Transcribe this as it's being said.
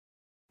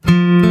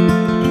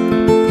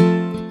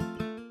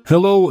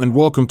Hello and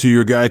welcome to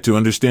your guide to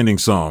understanding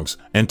songs,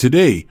 and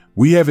today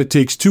we have It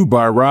Takes Two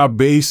by Rob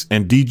Base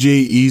and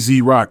DJ E-Z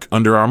Rock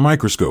under our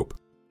microscope.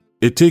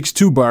 It Takes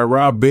Two by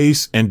Rob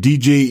Base and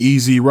DJ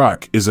E-Z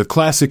Rock is a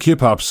classic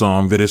hip-hop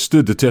song that has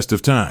stood the test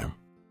of time.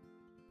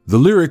 The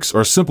lyrics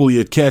are simple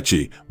yet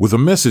catchy, with a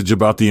message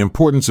about the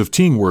importance of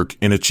teamwork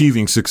in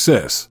achieving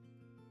success.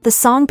 The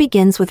song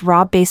begins with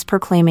Rob Base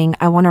proclaiming,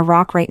 "I wanna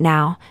rock right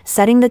now,"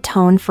 setting the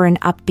tone for an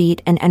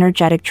upbeat and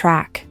energetic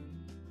track.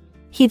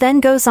 He then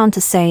goes on to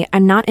say,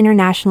 "I'm not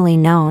internationally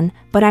known,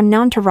 but I'm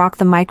known to rock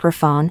the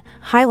microphone,"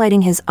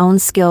 highlighting his own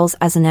skills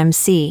as an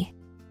MC.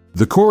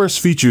 The chorus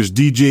features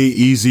DJ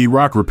E-Z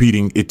Rock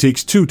repeating, "It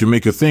takes two to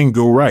make a thing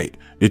go right.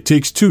 It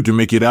takes two to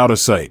make it out of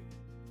sight."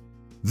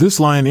 This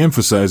line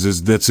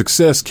emphasizes that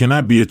success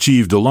cannot be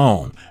achieved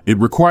alone. It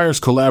requires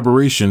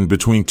collaboration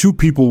between two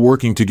people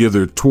working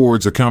together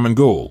towards a common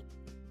goal.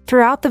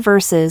 Throughout the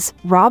verses,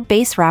 Rob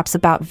Base raps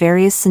about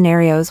various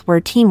scenarios where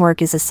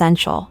teamwork is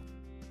essential.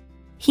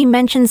 He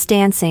mentions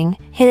dancing,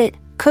 "Hit it,"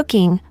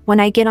 cooking, "When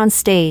I get on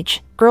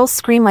stage, girls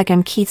scream like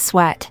I'm Keith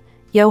Sweat,"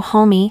 "Yo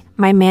homie,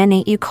 my man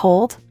ain't you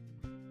cold?"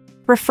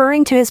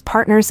 referring to his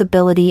partner's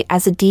ability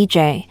as a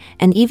DJ,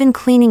 and even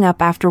cleaning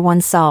up after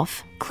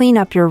oneself, "Clean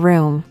up your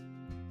room."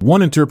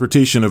 One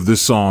interpretation of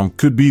this song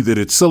could be that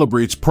it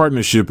celebrates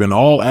partnership in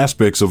all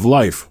aspects of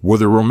life,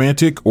 whether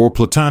romantic or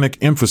platonic,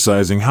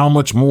 emphasizing how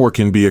much more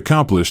can be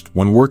accomplished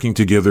when working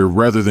together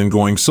rather than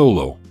going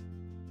solo.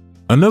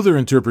 Another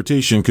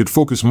interpretation could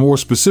focus more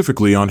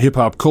specifically on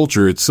hip-hop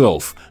culture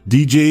itself.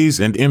 DJs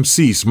and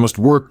MCs must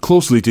work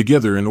closely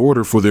together in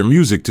order for their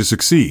music to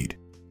succeed.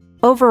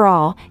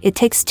 Overall, It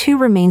Takes Two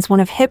remains one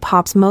of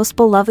hip-hop's most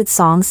beloved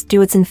songs due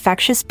to its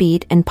infectious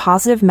beat and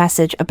positive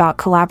message about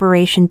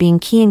collaboration being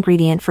key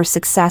ingredient for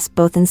success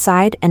both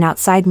inside and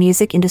outside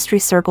music industry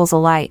circles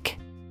alike.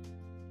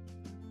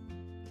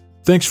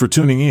 Thanks for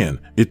tuning in.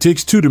 It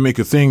takes two to make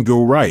a thing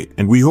go right,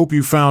 and we hope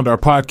you found our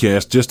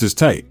podcast just as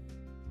tight.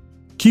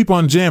 Keep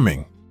on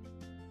jamming.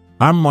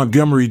 I'm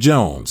Montgomery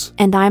Jones.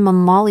 And I'm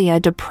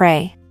Amalia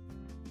Dupre.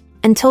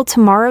 Until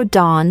tomorrow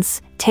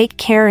dawns, take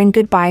care and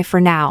goodbye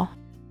for now.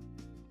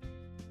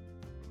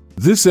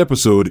 This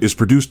episode is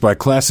produced by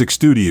Classic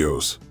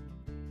Studios.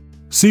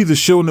 See the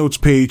show notes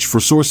page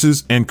for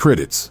sources and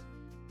credits.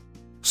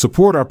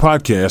 Support our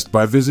podcast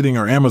by visiting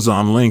our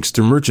Amazon links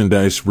to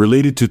merchandise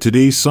related to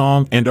today's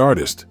song and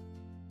artist.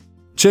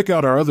 Check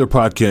out our other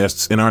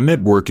podcasts in our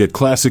network at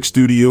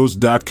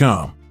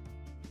classicstudios.com.